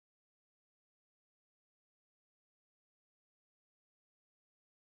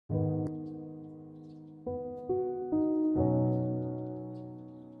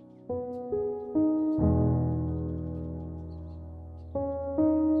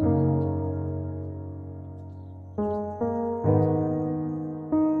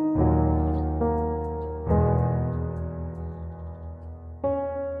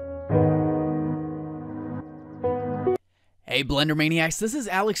Hey Blender Maniacs, this is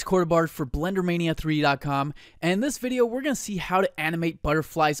Alex Cortobard for BlenderMania3.com, and in this video we're going to see how to animate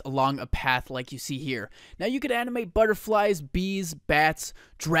butterflies along a path like you see here. Now you could animate butterflies, bees, bats,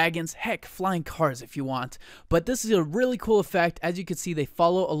 dragons, heck, flying cars if you want, but this is a really cool effect. As you can see, they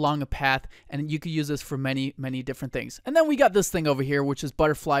follow along a path, and you could use this for many different things. And then we got this thing over here, which is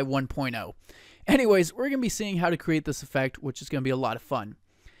Butterfly 1.0. Anyways, we're going to be seeing how to create this effect, which is going to be a lot of fun.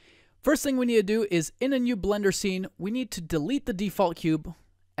 First thing we need to do is, in a new Blender scene, we need to delete the default cube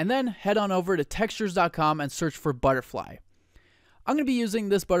and then head on over to textures.com and search for butterfly. I'm going to be using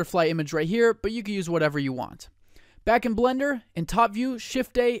this butterfly image right here, but you can use whatever you want. Back in Blender, in top view,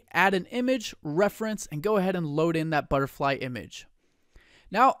 Shift A, add an image, reference, and go ahead and load in that butterfly image.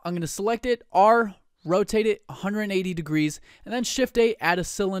 Now I'm going to select it, R, rotate it 180 degrees, and then Shift A, add a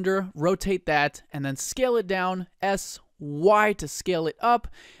cylinder, rotate that, and then scale it down, S, Y to scale it up,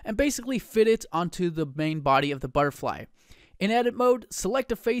 and basically fit it onto the main body of the butterfly. In edit mode,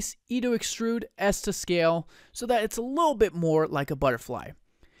 select a face, E to extrude, S to scale, so that it's a little bit more like a butterfly.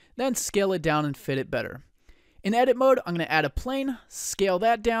 Then scale it down and fit it better. In edit mode, I'm going to add a plane, scale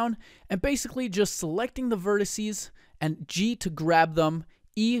that down, and basically just selecting the vertices, and G to grab them,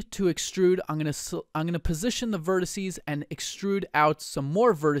 E to extrude. I'm going to position the vertices and extrude out some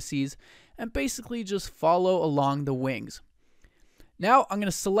more vertices, and basically just follow along the wings. Now I'm going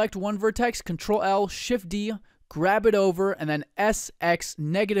to select one vertex, Control L, Shift D, grab it over, and then SX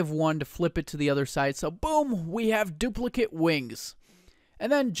 -1 to flip it to the other side. So boom, we have duplicate wings.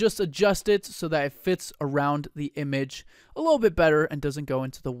 And then just adjust it so that it fits around the image a little bit better and doesn't go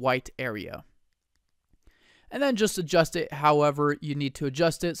into the white area. And then just adjust it however you need to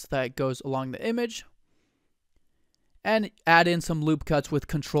adjust it so that it goes along the image. And add in some loop cuts with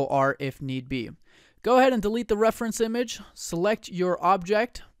Control R if need be. Go ahead and delete the reference image, select your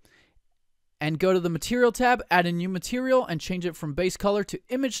object, and go to the Material tab, add a new material, and change it from base color to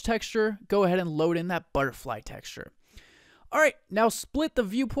image texture. Go ahead and load in that butterfly texture. Alright, now split the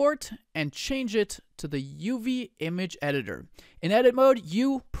viewport and change it to the UV image editor. In edit mode,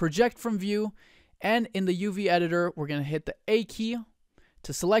 U, project from view, and in the UV editor, we're going to hit the A key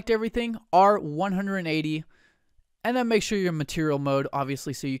to select everything, R 180, and then make sure you're in material mode,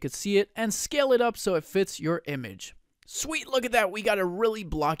 obviously, so you can see it, and scale it up so it fits your image. Sweet, look at that, we got a really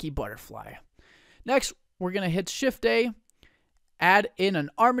blocky butterfly. Next, we're going to hit Shift A, add in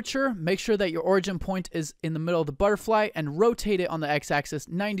an armature, make sure that your origin point is in the middle of the butterfly, and rotate it on the x-axis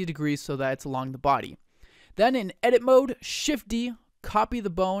 90 degrees so that it's along the body. Then in edit mode, Shift D, copy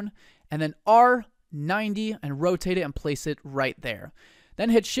the bone, and then R 90 and rotate it and place it right there. Then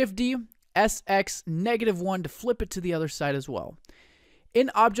hit Shift D, SX -1 to flip it to the other side as well.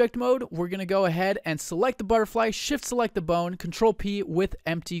 In object mode, we're going to go ahead and select the butterfly, shift select the bone, Control P with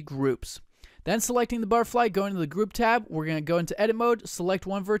empty groups. Then selecting the butterfly, go into the group tab, we're going to go into edit mode, select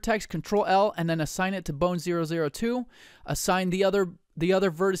one vertex, Control L, and then assign it to bone 002, assign the other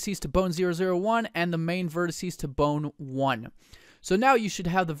vertices to bone 001, and the main vertices to bone 1. So now you should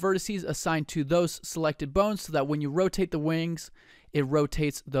have the vertices assigned to those selected bones so that when you rotate the wings, it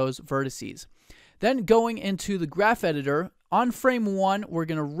rotates those vertices. Then going into the graph editor, on frame 1, we're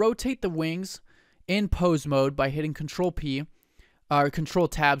going to rotate the wings in pose mode by hitting Control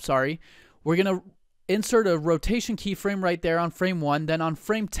Tab, sorry. We're going to insert a rotation keyframe right there on frame 1. Then on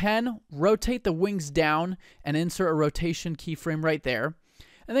frame 10, rotate the wings down and insert a rotation keyframe right there.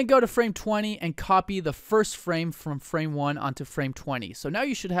 And then go to frame 20 and copy the first frame from frame 1 onto frame 20. So now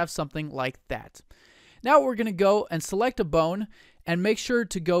you should have something like that. Now we're going to go and select a bone and make sure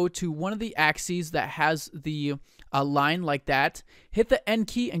to go to one of the axes that has the line like that. Hit the N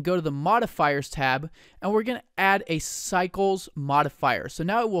key and go to the modifiers tab, and we're going to add a cycles modifier. So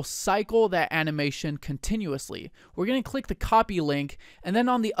now it will cycle that animation continuously. We're going to click the copy link, and then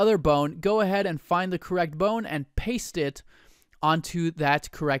on the other bone, go ahead and find the correct bone and paste it onto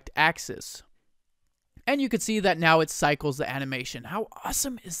that correct axis. And you can see that now it cycles the animation. How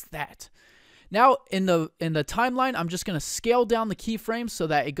awesome is that? Now in the timeline, I'm just going to scale down the keyframes so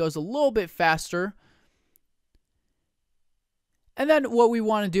that it goes a little bit faster. And then what we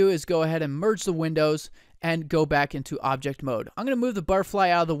want to do is go ahead and merge the windows and go back into object mode. I'm going to move the butterfly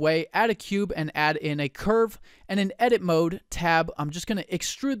out of the way, add a cube, and add in a curve. And in edit mode tab, I'm just going to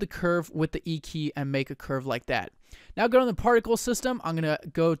extrude the curve with the E key and make a curve like that. Now go to the particle system. I'm going to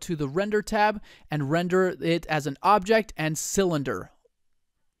go to the render tab and render it as an object and cylinder.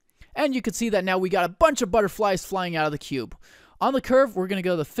 And you can see that now we got a bunch of butterflies flying out of the cube. On the curve, we're going to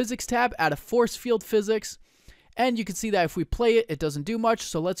go to the physics tab, add a force field physics. And you can see that if we play it, it doesn't do much.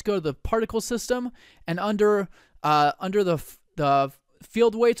 So let's go to the particle system, and under the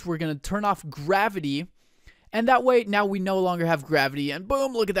field weights, we're going to turn off gravity And that way, now we no longer have gravity, and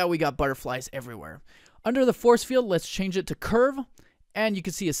boom, look at that, we got butterflies everywhere. Under the force field, let's change it to curve, and you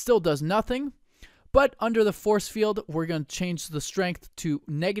can see it still does nothing. But under the force field, we're going to change the strength to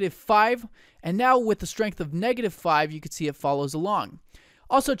 -5, and now with the strength of -5, you can see it follows along.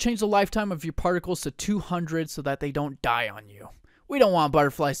 Also change the lifetime of your particles to 200 so that they don't die on you. We don't want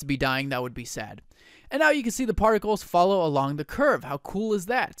butterflies to be dying, that would be sad. And now you can see the particles follow along the curve. How cool is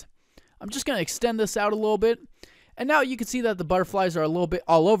that? I'm just going to extend this out a little bit. And now you can see that the butterflies are a little bit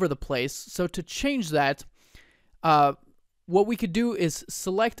all over the place. So to change that, what we could do is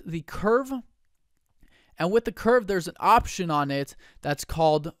select the curve. And with the curve, there's an option on it that's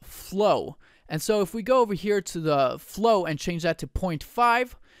called flow. And so if we go over here to the flow and change that to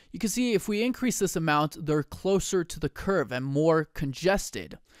 0.5, you can see if we increase this amount, they're closer to the curve and more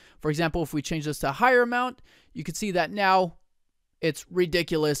congested. For example, if we change this to a higher amount, you can see that now it's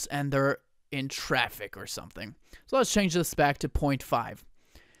ridiculous and they're in traffic or something. So let's change this back to 0.5.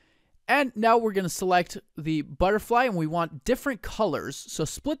 And now we're going to select the butterfly and we want different colors. So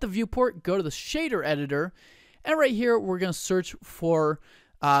split the viewport, go to the shader editor, and right here we're going to search for,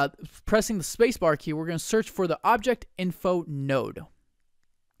 pressing the spacebar key, we're going to search for the object info node.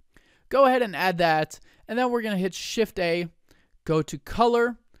 Go ahead and add that, and then we're going to hit Shift A, go to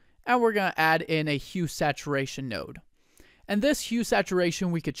color, and we're going to add in a hue saturation node. And this hue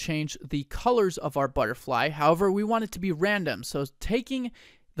saturation, we could change the colors of our butterfly. However, we want it to be random. So taking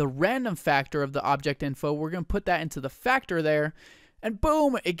the random factor of the object info, we're going to put that into the factor there, and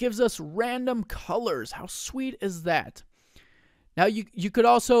boom, it gives us random colors. How sweet is that? Now you could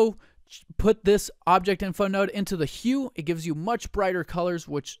also put this object info node into the hue. It gives you much brighter colors,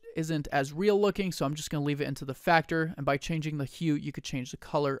 which isn't as real looking, so I'm just going to leave it into the factor, and by changing the hue, you could change the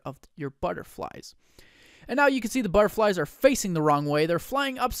color of your butterflies. And now you can see the butterflies are facing the wrong way. They're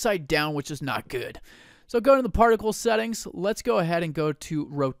flying upside down, which is not good. So go to the particle settings. Let's go ahead and go to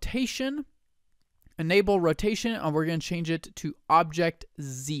rotation, enable rotation, and we're going to change it to object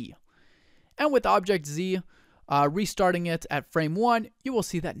Z. And with object Z, restarting it at frame 1, you will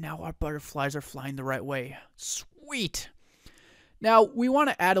see that now our butterflies are flying the right way. Sweet! Now, we want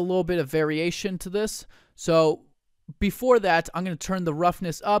to add a little bit of variation to this. So before that, I'm going to turn the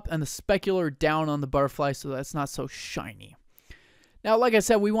roughness up and the specular down on the butterfly so that's not so shiny. Now, like I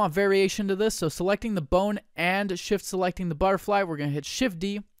said, we want variation to this. So selecting the bone and shift selecting the butterfly, we're going to hit Shift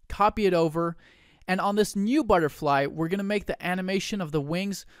D, copy it over. And on this new butterfly, we're going to make the animation of the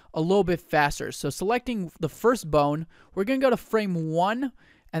wings a little bit faster. So selecting the first bone, we're going to go to frame 1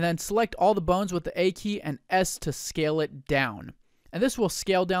 and then select all the bones with the A key and S to scale it down. And this will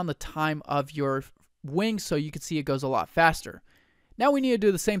scale down the time of your wing so you can see it goes a lot faster. Now we need to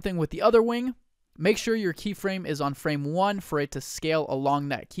do the same thing with the other wing. Make sure your keyframe is on frame 1 for it to scale along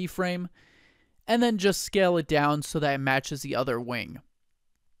that keyframe. And then just scale it down so that it matches the other wing.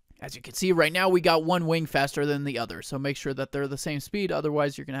 As you can see right now, we got one wing faster than the other, so make sure that they're the same speed,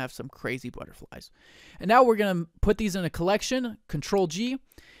 otherwise you're going to have some crazy butterflies. And now we're going to put these in a collection, Control G,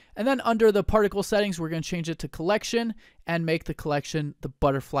 and then under the particle settings, we're going to change it to collection and make the collection the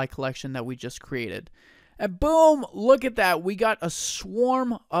butterfly collection that we just created. And boom, look at that, we got a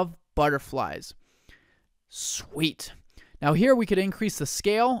swarm of butterflies. Sweet. Now here we could increase the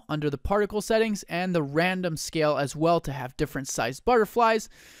scale under the particle settings and the random scale as well to have different sized butterflies.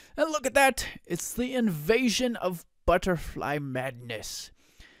 And look at that, it's the invasion of butterfly madness.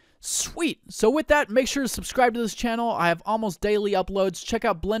 Sweet. So with that, make sure to subscribe to this channel. I have almost daily uploads. Check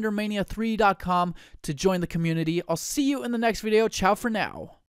out BlenderMania3.com to join the community. I'll see you in the next video. Ciao for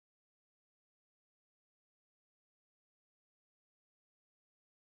now.